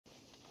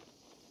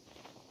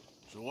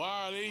So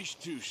why are these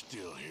two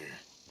still here?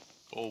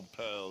 Old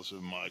pals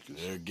of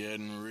Micah's. They're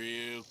getting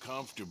real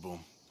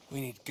comfortable.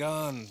 We need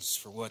guns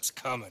for what's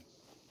coming.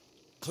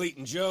 Cleet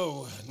and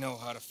Joe know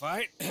how to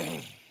fight.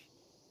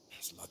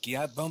 It's lucky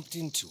I bumped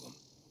into them.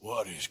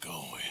 What is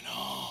going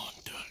on,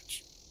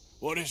 Dutch?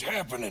 What is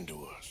happening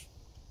to us?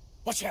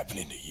 What's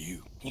happening to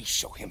you? You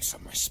show him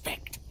some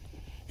respect.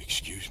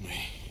 Excuse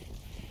me?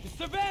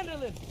 Mr.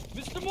 Vanderlyn!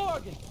 Mr.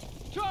 Morgan!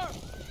 Charles!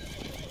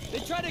 They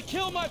try to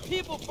kill my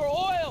people for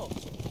oil!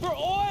 For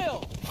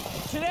oil!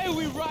 Today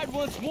we ride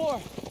once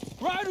more!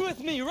 Ride with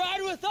me!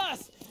 Ride with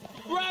us!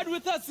 Ride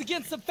with us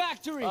against the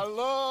factory! I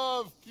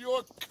love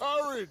your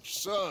courage,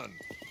 son.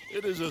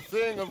 It is a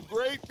thing of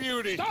great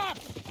beauty. Stop!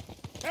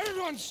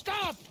 Everyone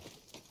stop!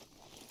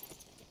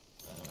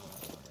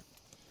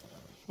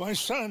 My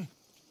son.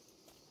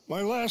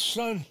 My last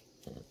son.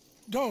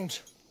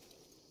 Don't.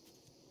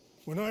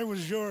 When I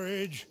was your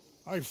age,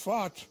 I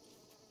fought.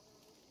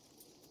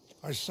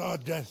 I saw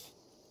death.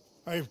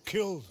 I have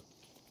killed.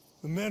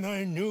 The men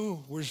I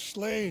knew were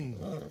slain.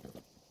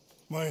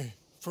 My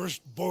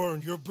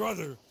firstborn, your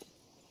brother,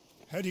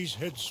 had his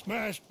head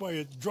smashed by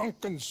a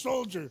drunken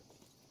soldier.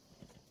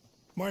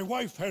 My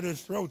wife had her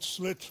throat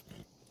slit.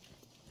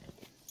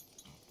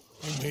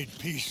 I made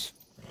peace.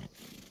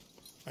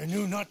 I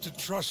knew not to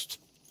trust,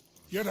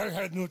 yet I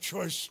had no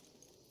choice.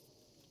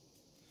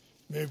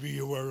 Maybe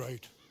you were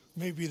right.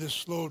 Maybe the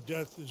slow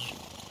death is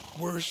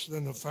worse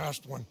than the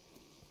fast one.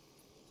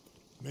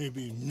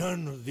 Maybe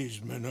none of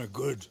these men are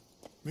good.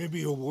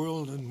 Maybe a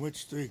world in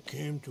which they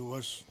came to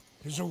us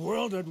is a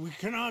world that we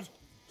cannot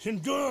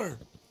endure.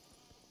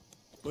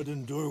 But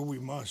endure we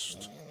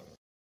must.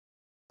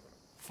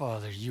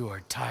 Father, you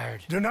are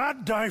tired. Do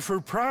not die for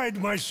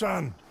pride, my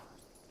son.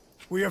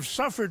 We have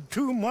suffered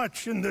too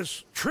much in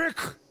this trick.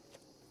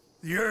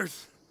 The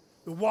earth,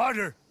 the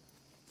water,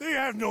 they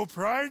have no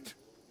pride.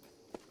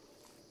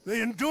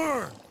 They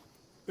endure,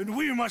 and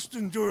we must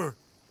endure.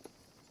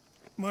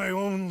 My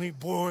only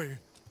boy,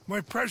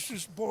 my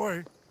precious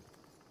boy,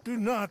 do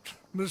not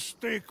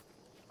mistake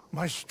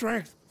my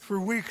strength for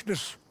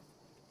weakness.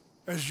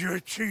 As your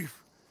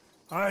chief,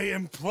 I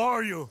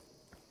implore you.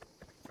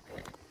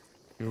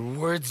 Your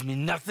words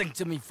mean nothing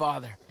to me,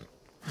 Father.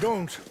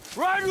 Don't.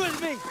 Ride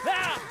with me!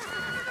 Now!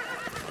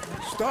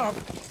 Stop.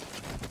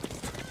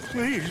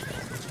 Please.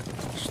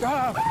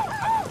 Stop.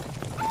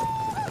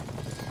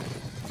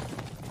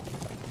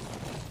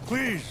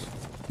 Please,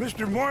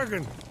 Mr.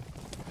 Morgan.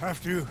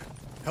 Have to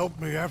help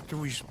me after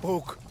we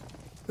spoke.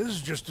 This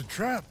is just a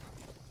trap.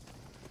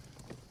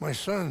 My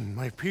son,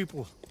 my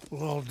people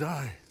will all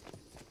die.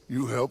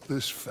 You help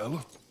this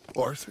fellow,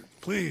 Arthur?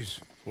 Please.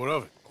 What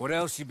of it? What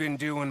else you been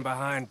doing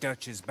behind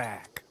Dutch's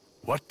back?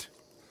 What?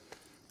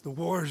 The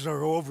wars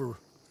are over.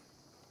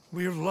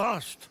 We have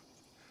lost.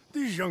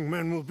 These young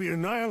men will be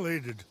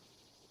annihilated.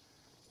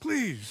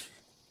 Please.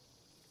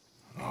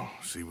 I'll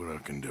see what I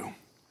can do.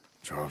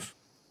 Charles?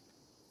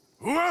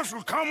 Who else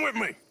will come with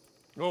me?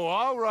 Oh,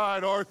 I'll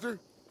ride, Arthur.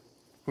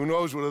 Who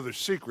knows what other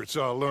secrets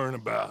I'll learn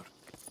about.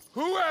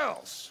 Who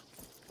else?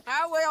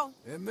 I will.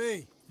 And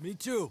me. Me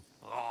too.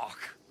 Oh,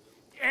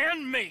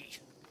 and me.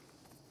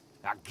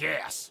 I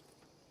guess.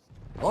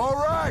 All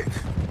right,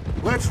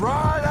 let's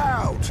ride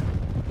out.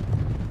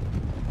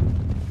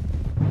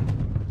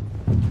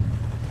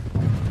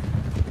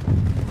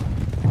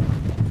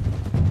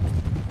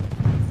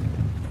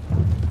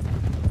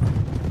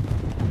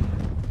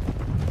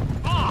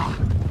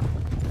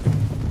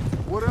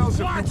 What else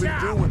have you been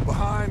doing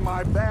behind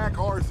my back,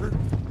 Arthur?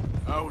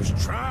 I was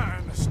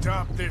trying to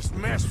stop this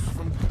mess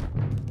from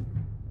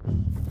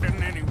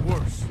getting any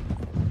worse.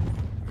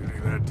 Really,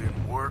 that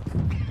didn't work.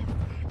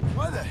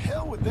 Why the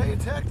hell would they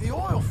attack the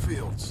oil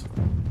fields?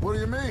 What do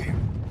you mean?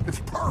 It's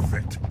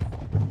perfect.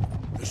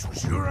 This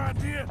was your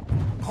idea?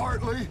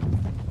 Partly.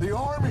 The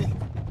army,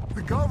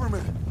 the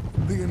government,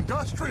 the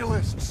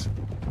industrialists.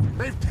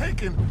 They've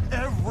taken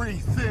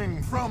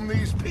everything from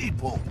these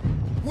people.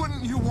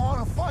 Wouldn't you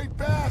want to fight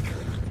back?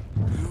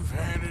 You've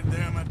handed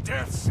them a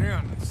death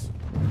sentence.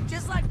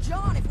 Just like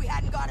John if we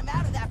hadn't got him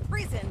out of that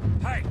prison.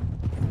 Hey,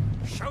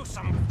 show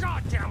some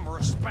goddamn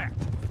respect.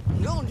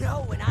 You'll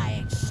know when I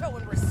ain't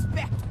showing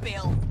respect,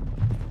 Bill.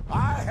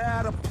 I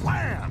had a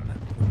plan.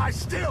 I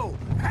still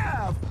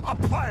have a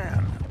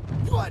plan.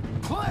 What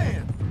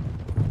plan?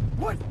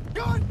 What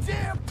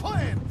goddamn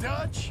plan,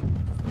 Dutch?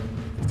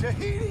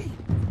 Tahiti?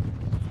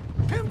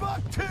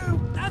 Timbuktu?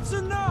 That's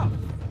enough!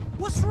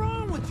 What's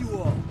wrong with you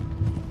all?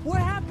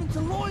 What happened to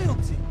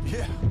loyalty?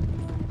 Yeah.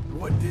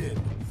 What did?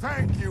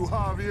 Thank you,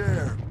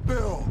 Javier.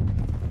 Bill,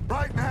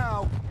 right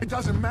now, it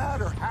doesn't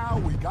matter how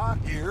we got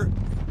here.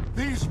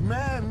 These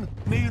men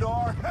need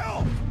our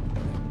help.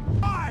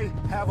 I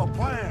have a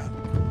plan.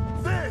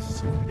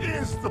 This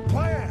is the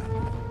plan.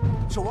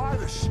 So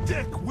either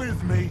stick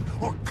with me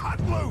or cut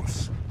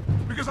loose.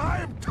 Because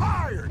I am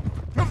tired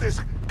of this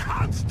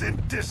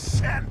constant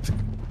descent.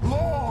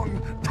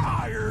 Long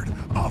tired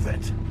of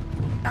it.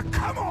 Now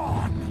come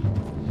on!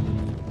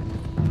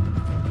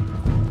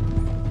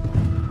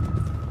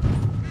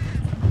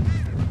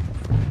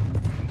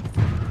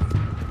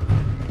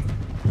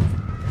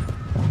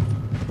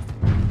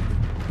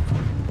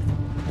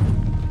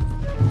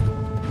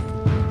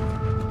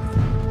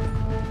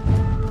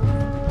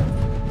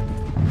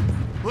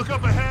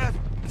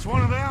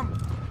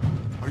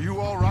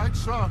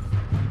 son.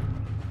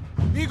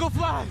 Eagle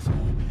flies!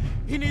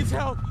 He needs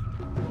help!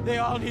 They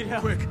all need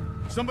help. Quick,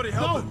 somebody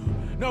help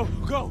him. No,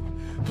 go!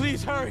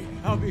 Please hurry!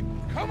 I'll be...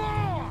 Come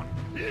on!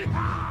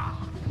 Yeehaw!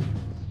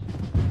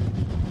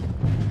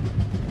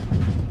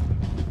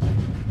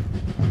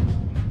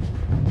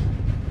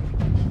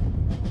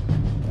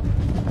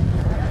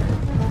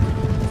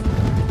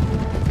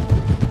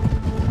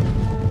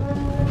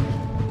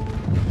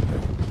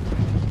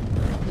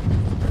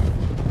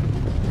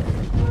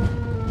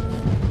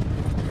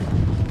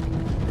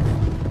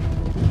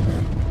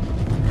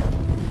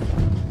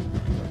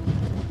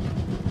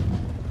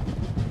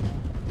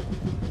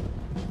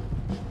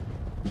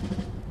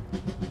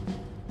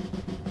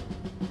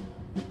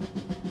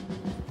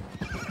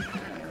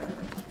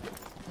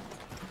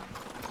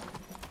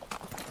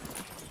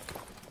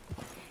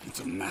 It's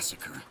a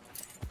massacre.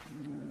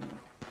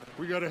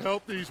 We gotta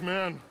help these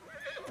men.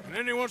 Can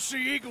anyone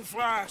see eagle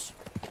flies?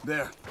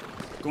 There,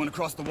 going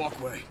across the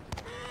walkway.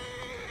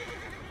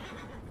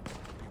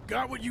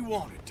 Got what you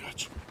wanted,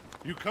 Dutch.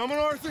 You coming,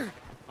 Arthur?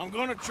 I'm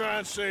gonna try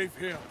and save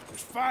him.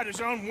 This fight is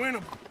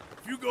unwinnable.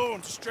 If you go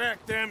and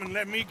distract them and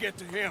let me get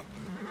to him.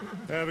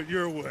 Have it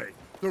your way.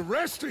 The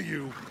rest of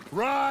you,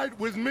 ride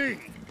with me.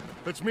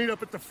 Let's meet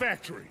up at the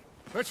factory.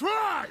 Let's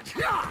ride!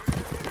 Yeah!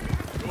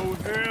 Go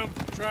with him.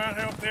 Try and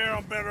help there.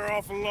 I'm better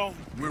off alone.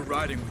 We're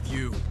riding with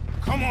you.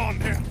 Come on,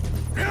 then.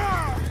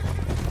 Yeah!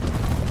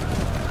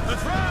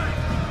 Let's ride!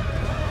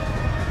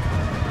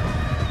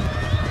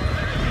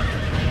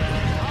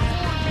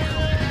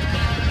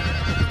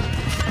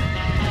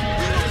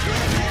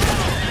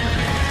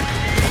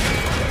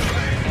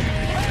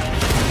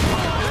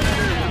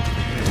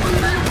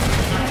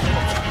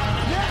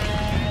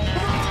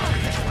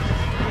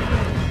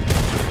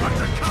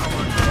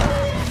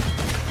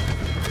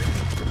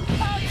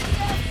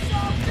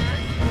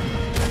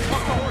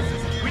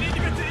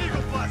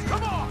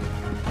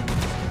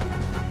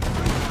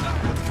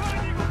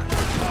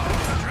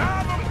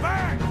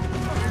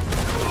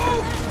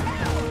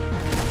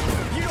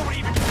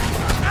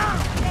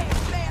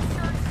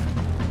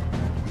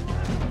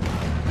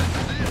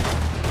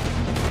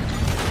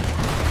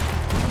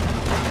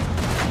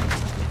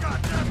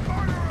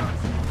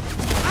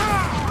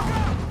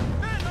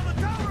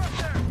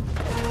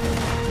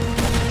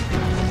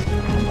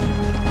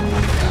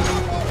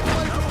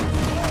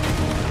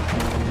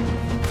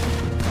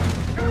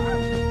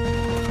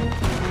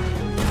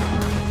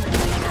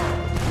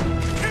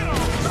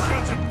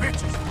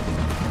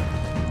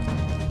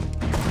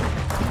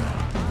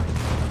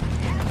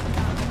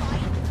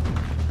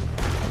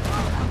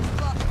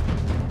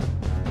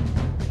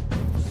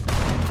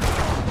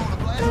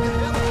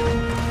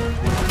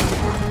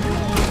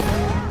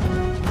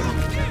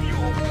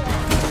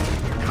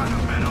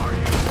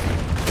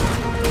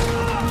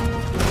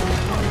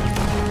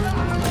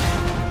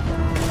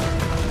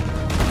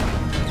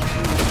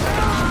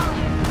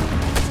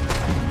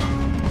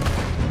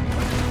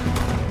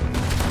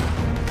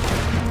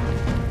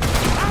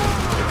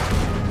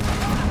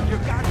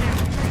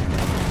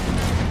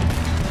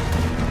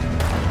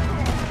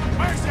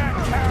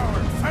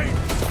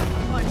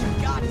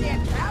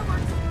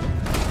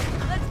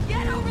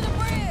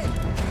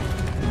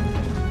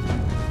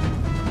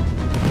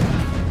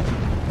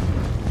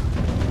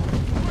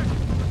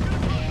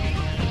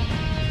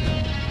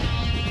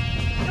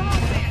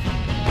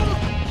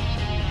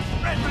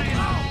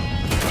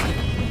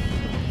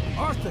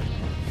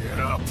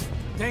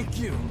 Thank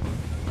you.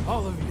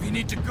 All of you. We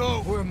need to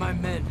go. Where are my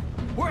men?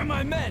 Where are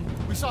my men?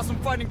 We saw some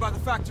fighting by the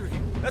factory.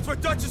 That's where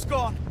Dutch is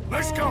gone.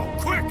 Let's go,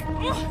 quick!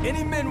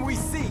 Any men we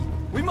see,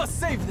 we must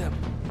save them.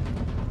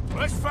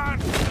 Let's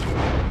find them.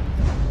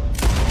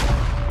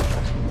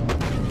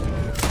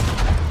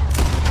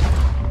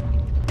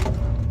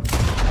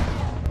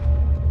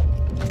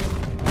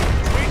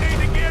 We need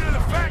to get to the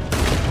factory.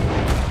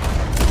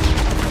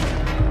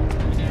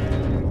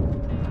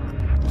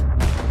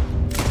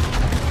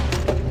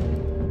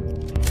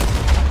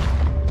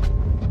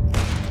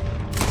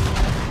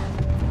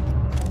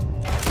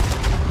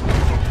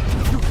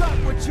 You got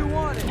what you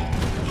wanted.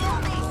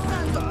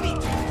 Sons of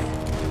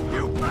bitches!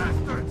 You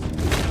bastards!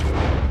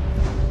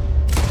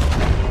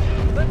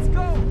 Let's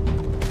go.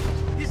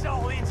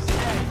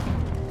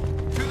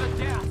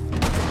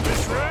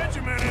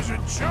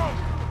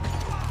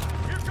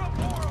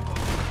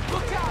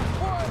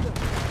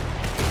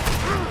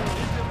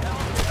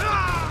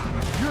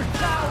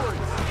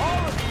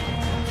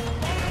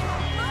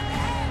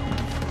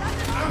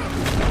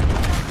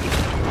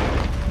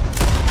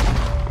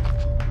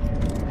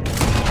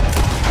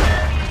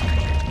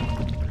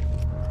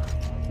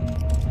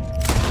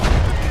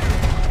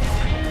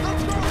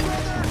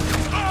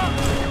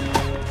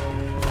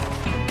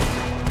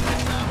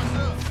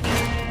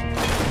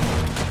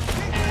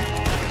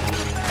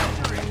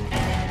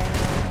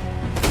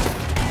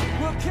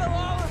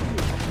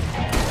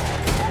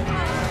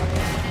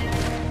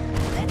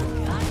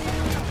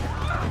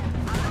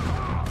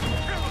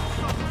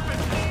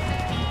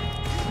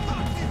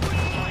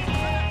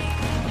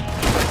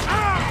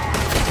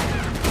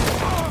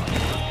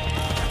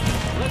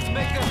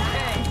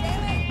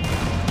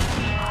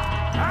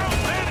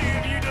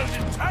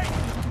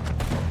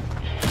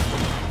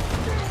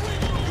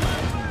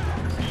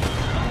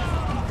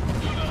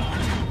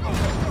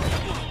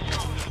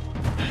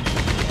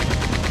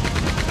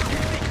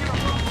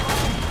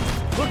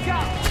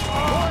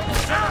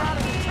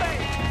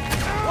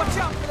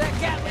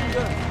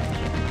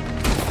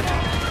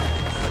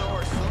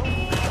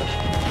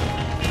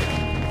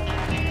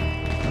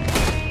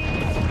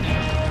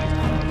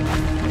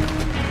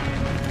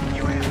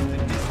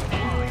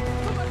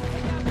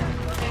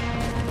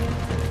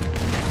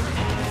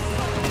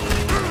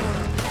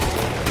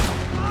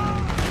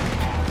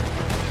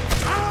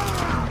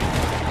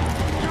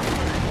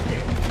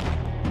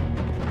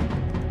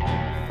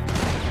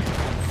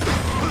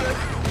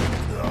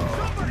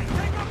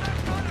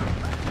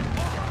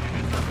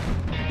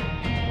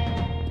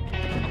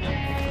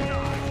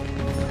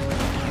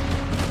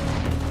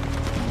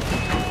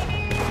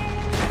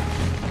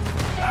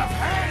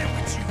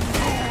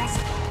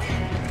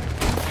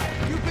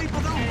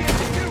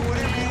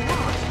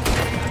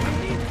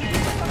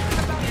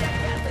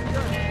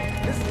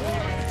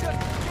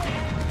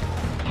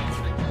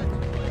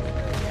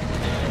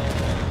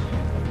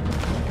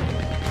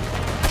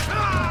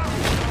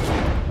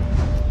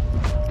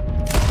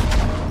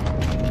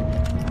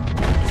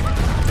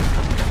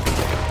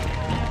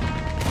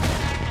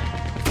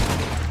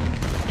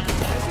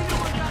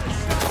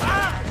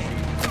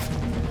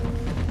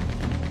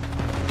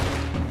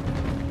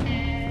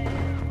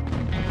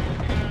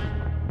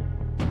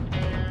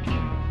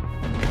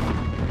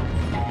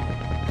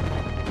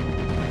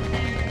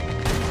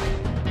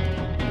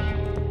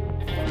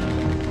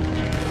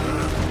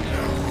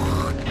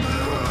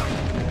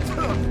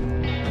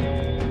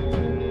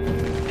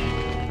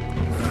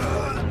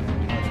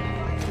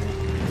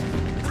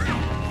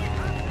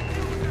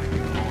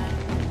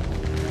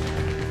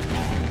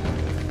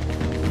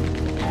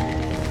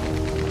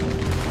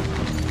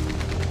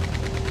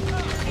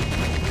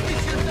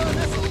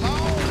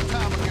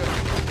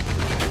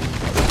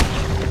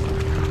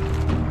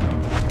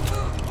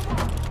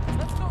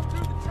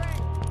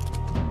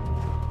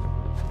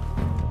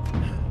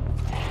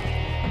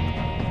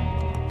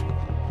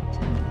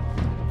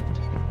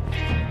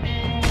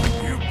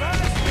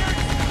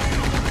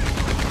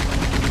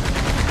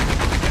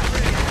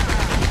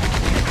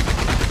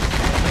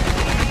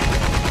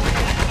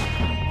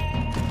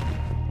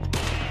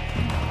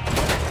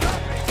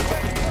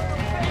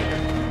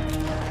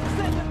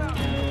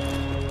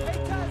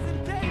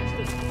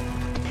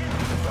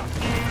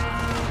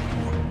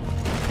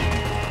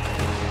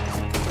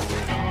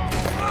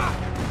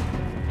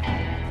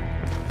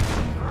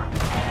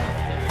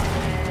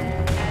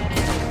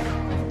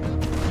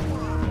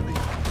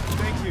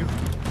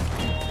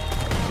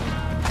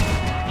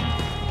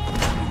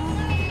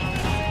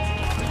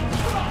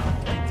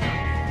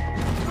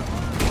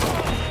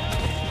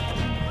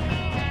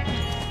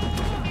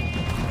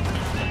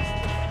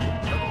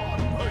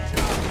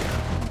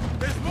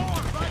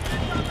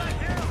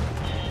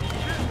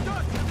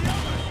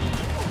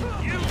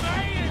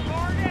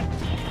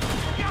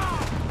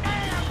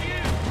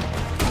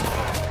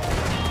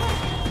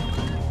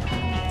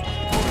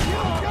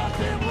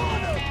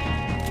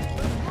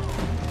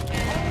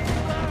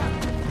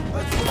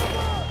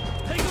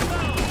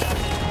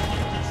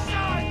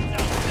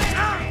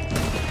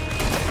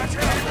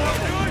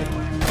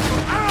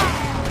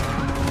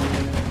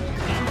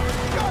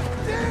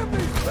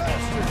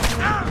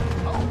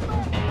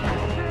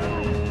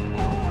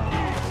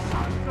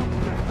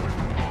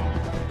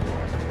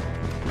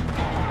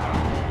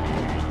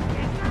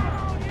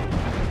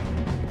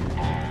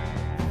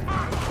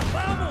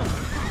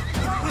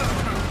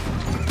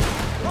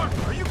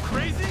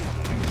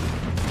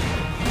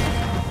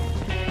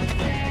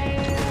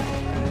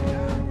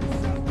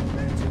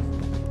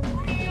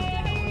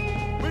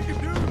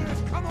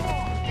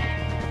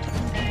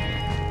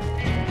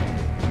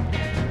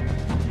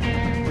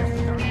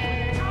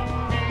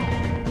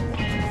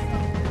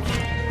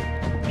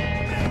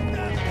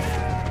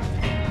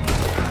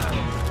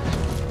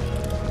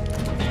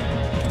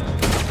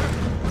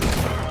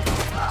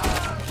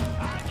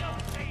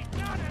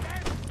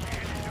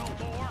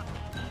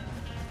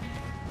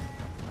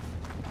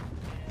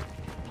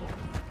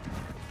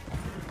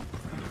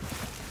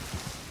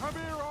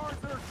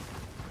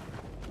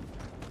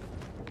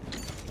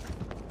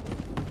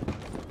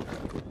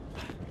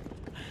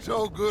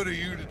 So good of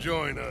you to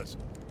join us.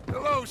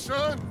 Hello,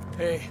 son.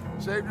 Hey,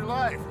 Saved your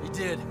life. you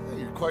did. Hey,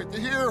 you're quite the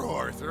hero,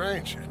 Arthur,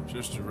 ain't you?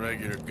 Just a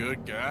regular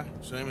good guy,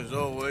 same as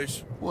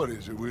always. What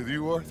is it with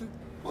you, Arthur?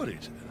 What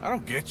is it? I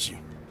don't get you.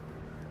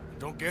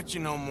 Don't get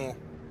you no more.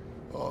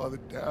 Oh, the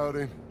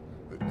doubting.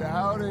 The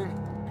doubting.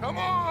 Come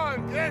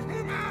on, get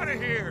him out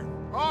of here.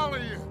 All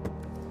of you.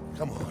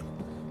 Come on.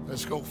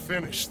 Let's go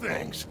finish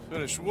things.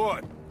 Finish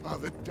what? Oh,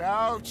 the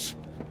doubts.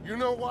 You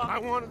know why I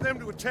wanted them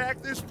to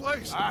attack this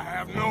place? I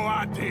have no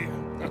idea.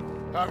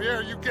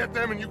 Javier, you get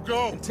them and you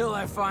go. Until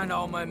I find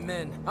all my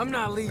men, I'm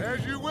not leaving.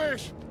 As you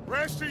wish.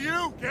 Rest of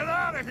you, get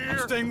out of here.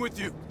 Staying with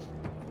you.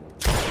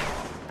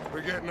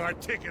 We're getting our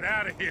ticket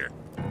out of here.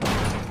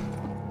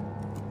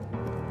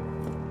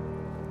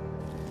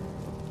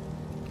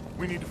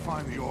 We need to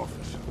find the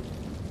office.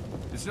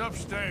 It's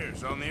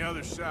upstairs on the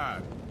other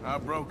side. I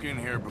broke in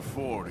here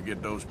before to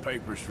get those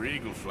papers for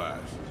Eagle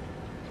Flies.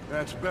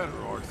 That's better,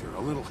 Arthur.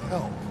 A little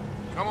help.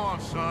 Come on,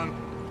 son.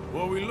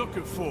 What are we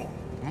looking for?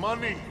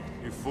 Money,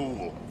 you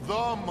fool.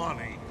 The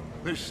money.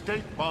 There's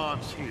state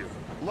bonds here.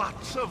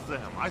 Lots of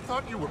them. I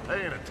thought you were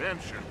paying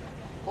attention.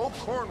 Old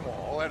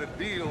Cornwall had a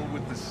deal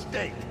with the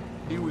state.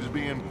 He was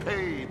being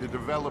paid to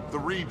develop the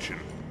region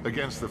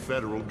against the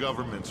federal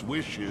government's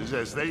wishes,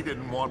 as they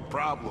didn't want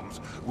problems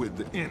with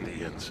the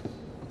Indians.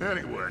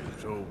 Anyway.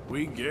 So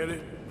we get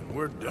it, and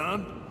we're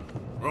done?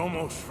 We're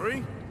almost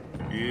free?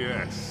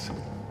 Yes.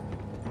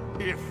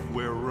 If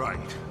we're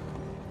right.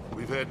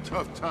 We've had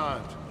tough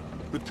times.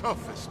 The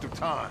toughest of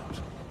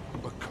times.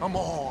 But come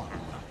on.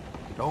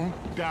 Don't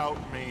doubt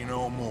me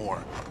no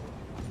more.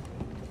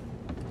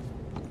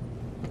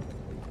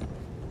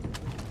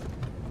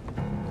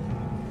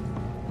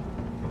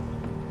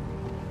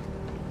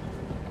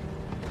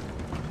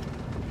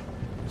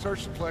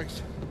 Search the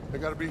place. They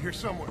gotta be here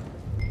somewhere.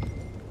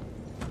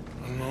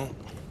 No.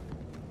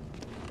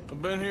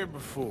 I've been here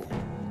before.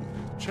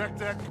 Check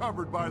that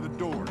cupboard by the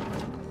door.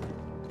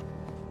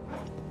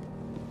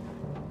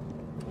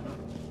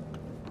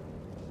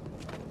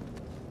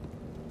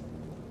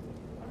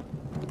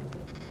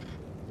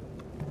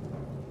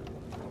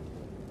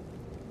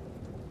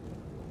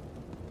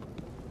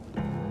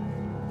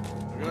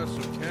 I got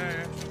some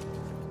cash.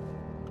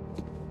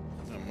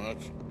 Not much.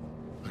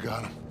 I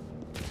got him.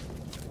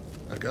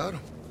 I got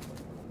him.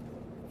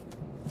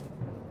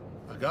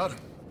 I got him.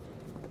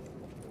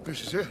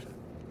 This is it.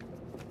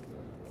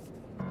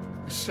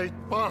 It's state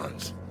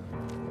bonds.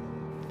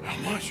 How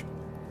much?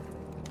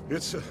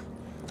 It's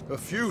a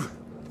few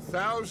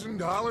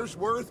 $1,000s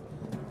worth,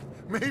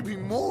 maybe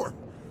more.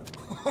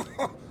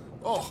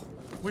 Oh,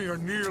 we are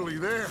nearly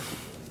there.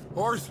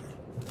 Arthur,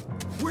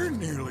 we're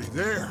nearly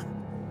there.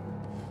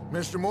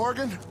 Mr.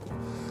 Morgan,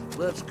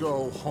 let's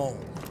go home.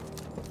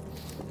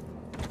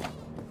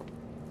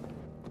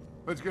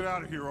 Let's get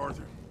out of here,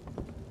 Arthur.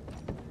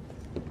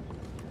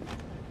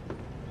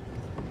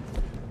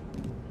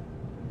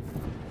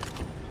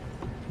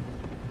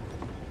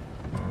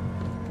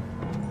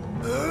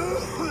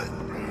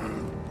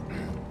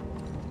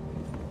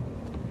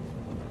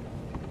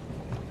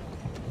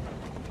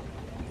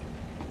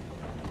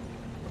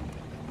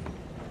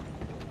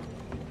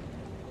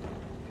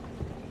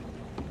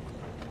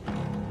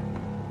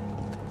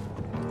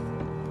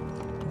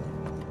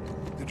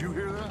 Did you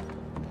hear that?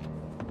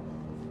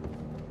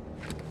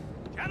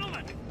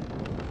 Gentlemen,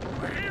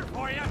 we're here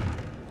for you.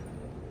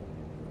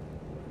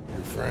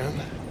 Your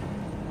friend?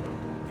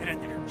 Get in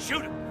there.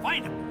 Shoot him.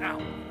 Find him. Now.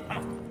 Come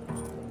on.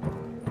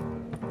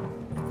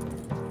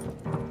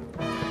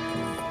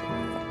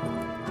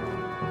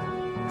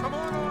 Come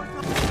on,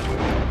 Arthur!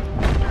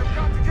 We've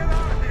got to get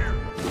out of here!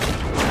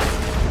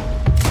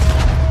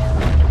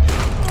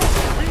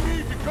 We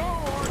need to go,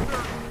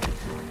 Arthur!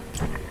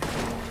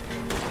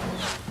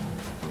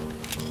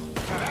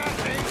 That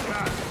ain't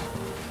got it.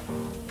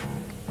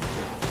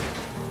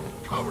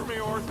 Cover me,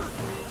 Arthur!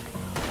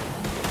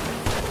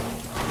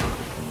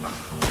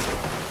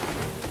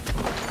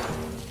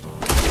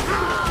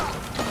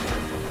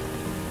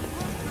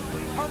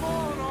 Come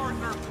on,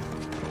 Arthur!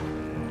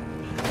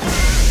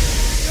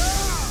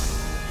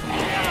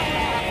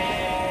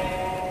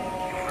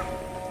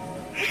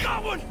 We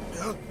got one!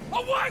 A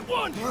white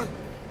one!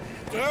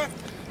 Dad?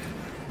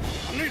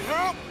 I need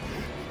help!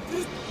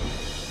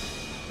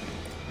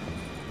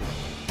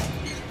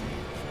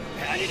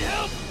 I need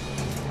help!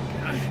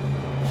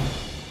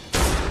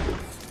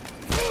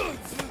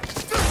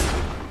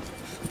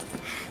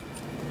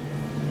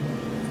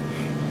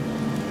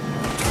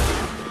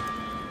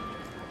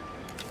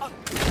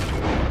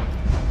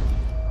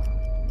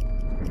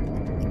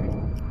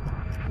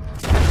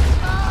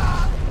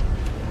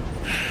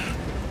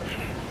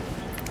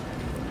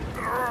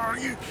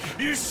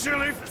 You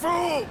silly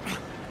fool!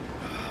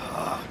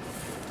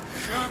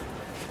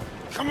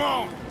 Come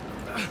on!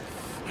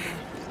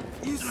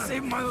 You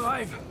saved my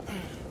life.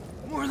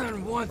 More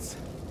than once.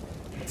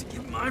 To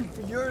give mine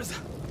for yours.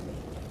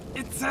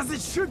 It's as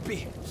it should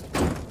be.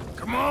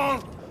 Come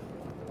on!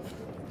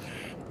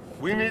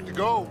 We need to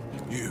go.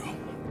 You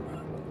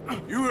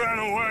ran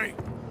away.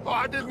 Oh,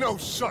 I did no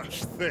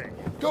such thing.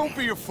 Don't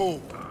be a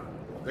fool.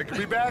 They could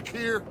be back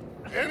here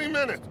any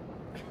minute.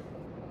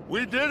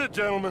 We did it,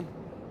 gentlemen.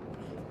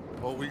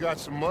 Well, we got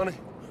some money.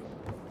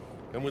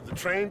 And with the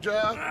train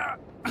job,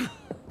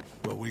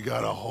 well, we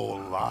got a whole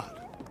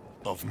lot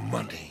of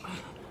money.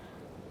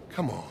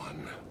 Come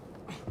on.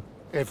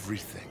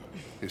 Everything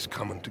is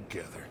coming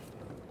together.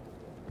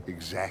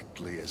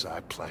 Exactly as I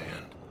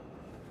planned.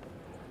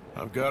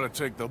 I've got to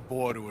take the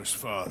boy to his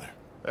father.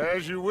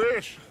 As you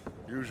wish.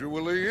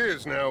 Usually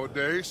is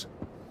nowadays.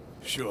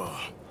 Sure.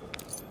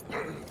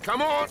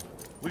 Come on!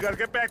 We gotta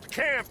get back to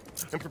camp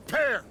and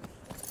prepare.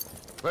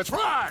 Let's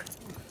ride!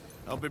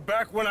 I'll be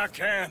back when I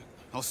can.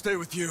 I'll stay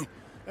with you.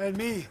 And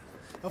me,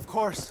 of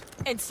course.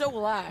 And so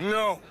will I.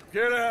 No,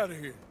 get out of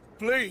here.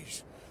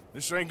 Please.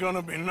 This ain't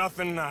gonna be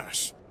nothing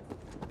nice.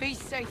 Be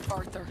safe,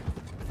 Arthur.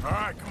 All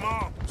right, come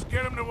on. Let's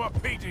get him to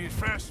Wapiti as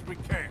fast as we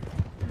can.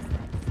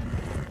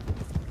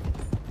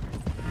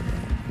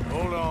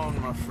 Hold on,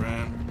 my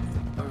friend.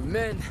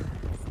 Men,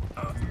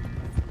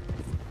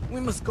 we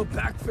must go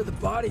back for the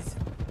bodies.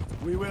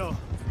 We will.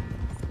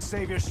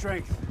 Save your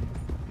strength.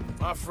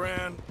 My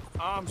friend,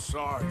 I'm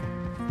sorry.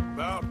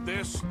 About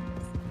this,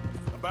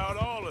 about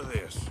all of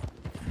this.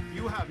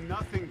 You have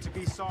nothing to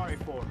be sorry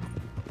for.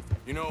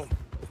 You know,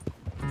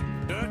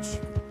 Dutch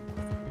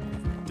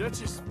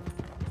is...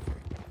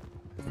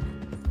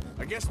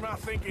 I guess my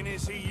thinking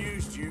is he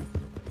used you.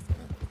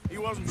 He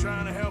wasn't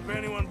trying to help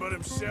anyone but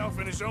himself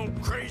and his own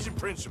crazy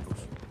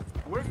principles.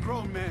 We're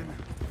grown men.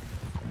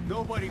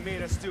 Nobody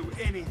made us do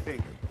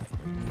anything.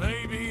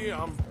 Maybe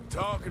I'm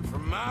talking for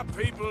my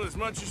people as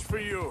much as for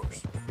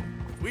yours.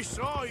 We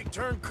saw he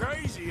turned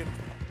crazy and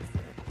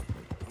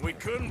we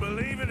couldn't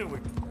believe it and we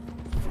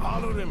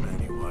followed him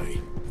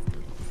anyway.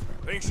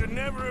 Things should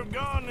never have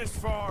gone this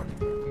far.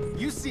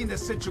 You seen the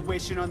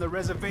situation on the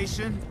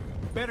reservation?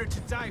 Better to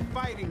die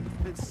fighting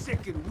than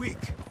sick and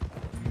weak.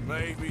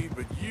 Maybe,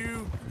 but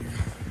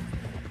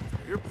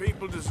your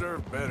people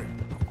deserve better.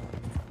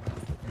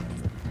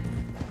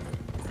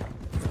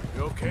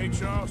 You okay,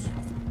 Charles?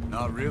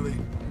 Not really.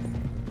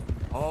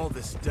 All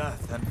this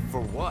death, and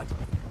for what?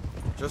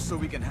 Just so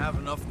we can have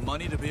enough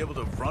money to be able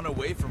to run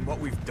away from what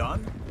we've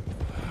done?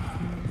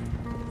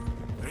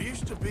 There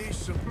used to be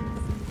some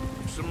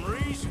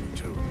reason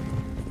to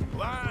it.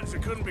 Lines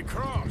that couldn't be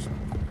crossed.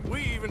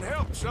 We even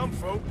helped some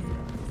folk.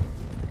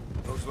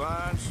 Those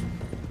lines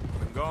have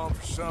been gone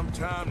for some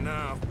time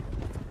now.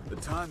 The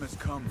time has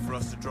come for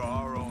us to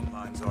draw our own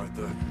lines,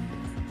 Arthur.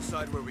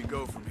 Decide where we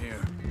go from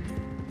here.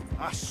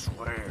 I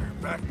swear,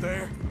 back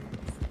there,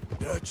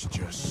 Dutch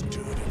just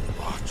stood and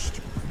watched.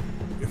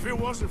 If it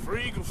wasn't for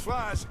Eagle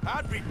Flies,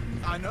 I'd be...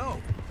 I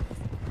know.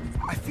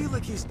 I feel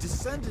like he's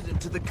descended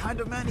into the kind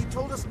of man he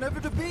told us never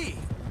to be.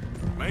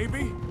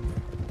 Maybe.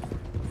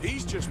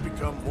 He's just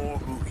become more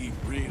who he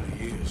really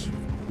is.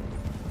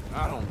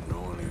 I don't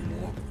know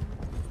anymore.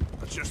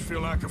 I just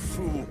feel like a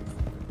fool.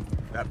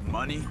 That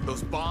money,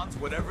 those bonds,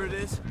 whatever it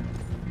is,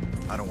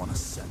 I don't want a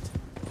cent.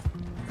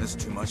 There's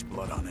too much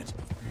blood on it.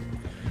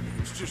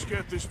 Let's just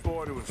get this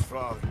boy to his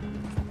father.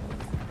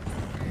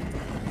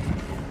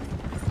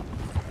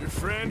 Your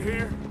friend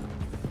here,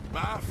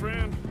 my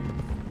friend,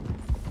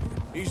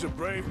 he's a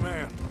brave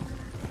man.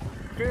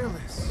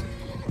 Fearless.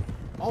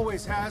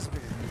 Always has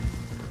been.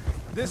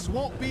 This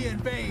won't be in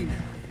vain.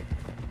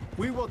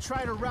 We will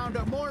try to round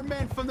up more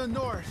men from the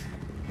north,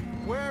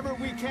 wherever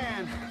we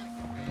can.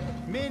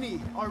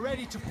 Many are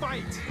ready to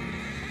fight.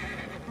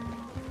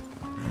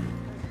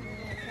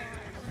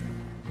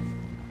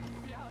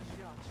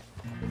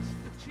 It's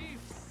the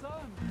chief's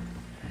son.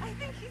 I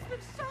think he's been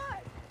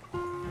shot.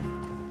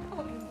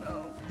 Oh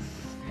no,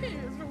 he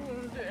is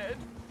wounded.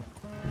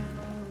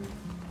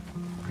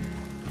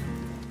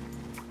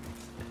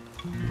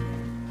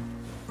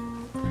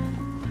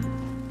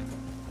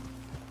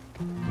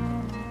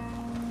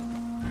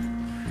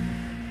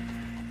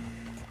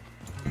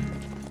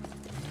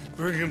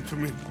 Bring him to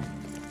me.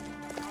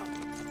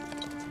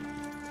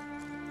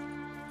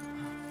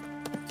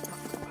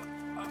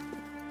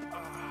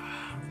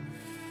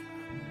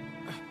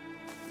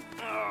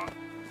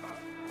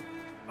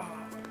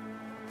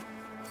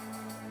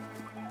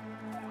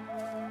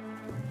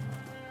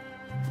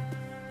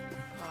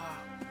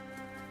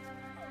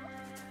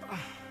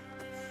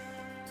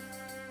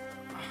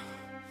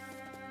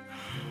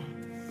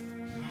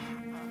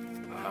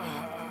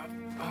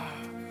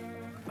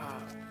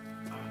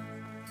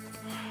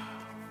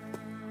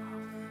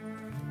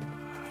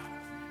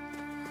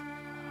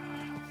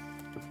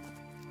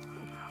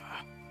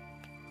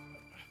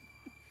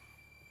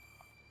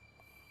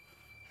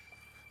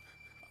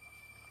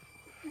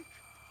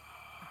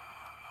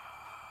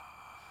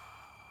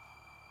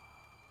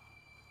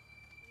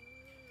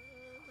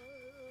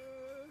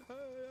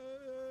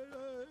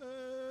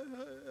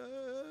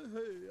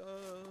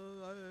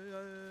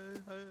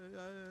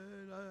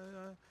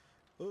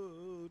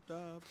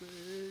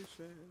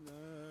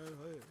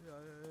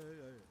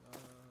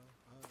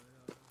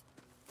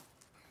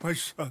 My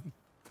son.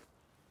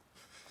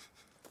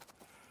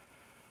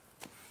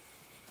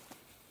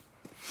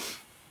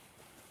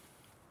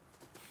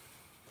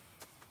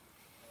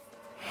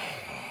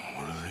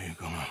 What are they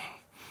gonna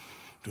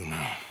do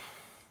now?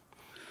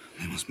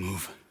 They must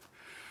move.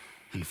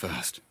 And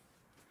fast.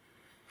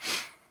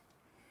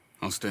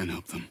 I'll stay and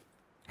help them.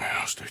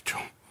 I'll stay too.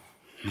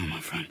 No, my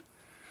friend.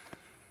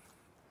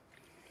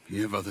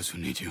 You have others who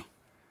need you.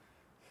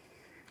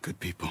 Good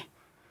people.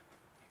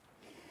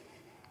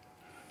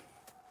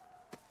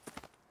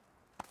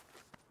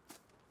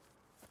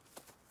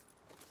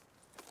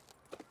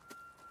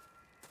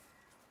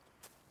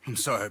 I'm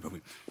sorry, but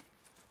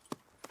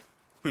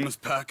we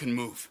must pack and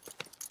move.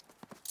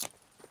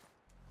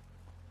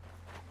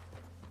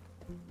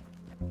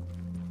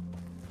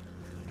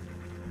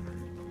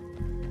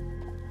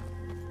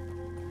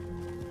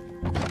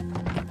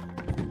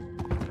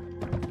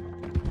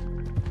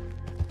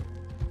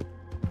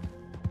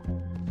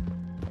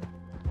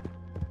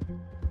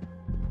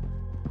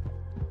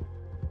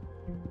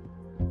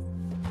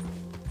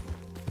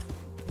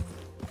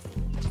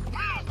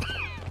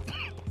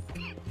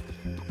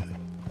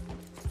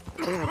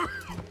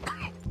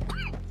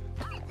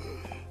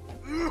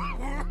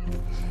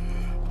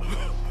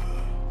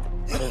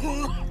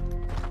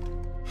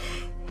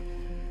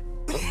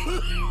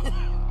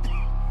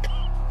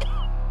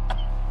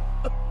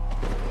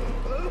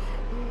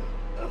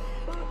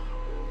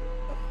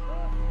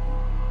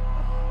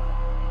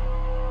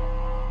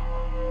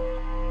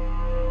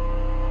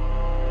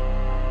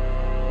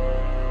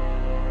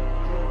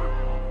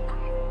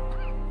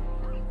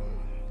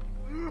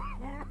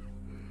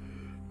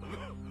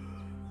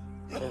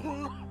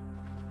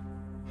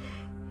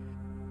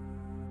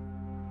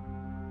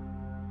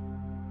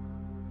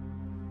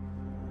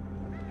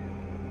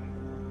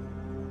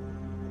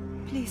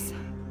 Please,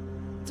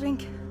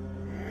 drink.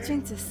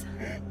 Drink this.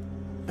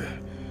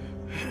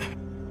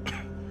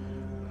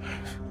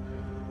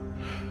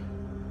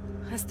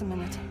 Rest a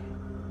minute.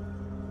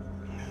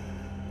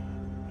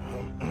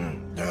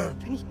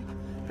 Wenn ich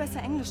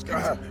besser Englisch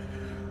könnte.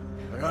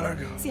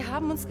 Sie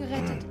haben uns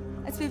gerettet,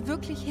 als wir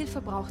wirklich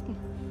Hilfe brauchten.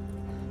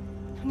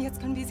 Und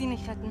jetzt können wir sie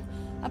nicht retten.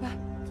 Aber...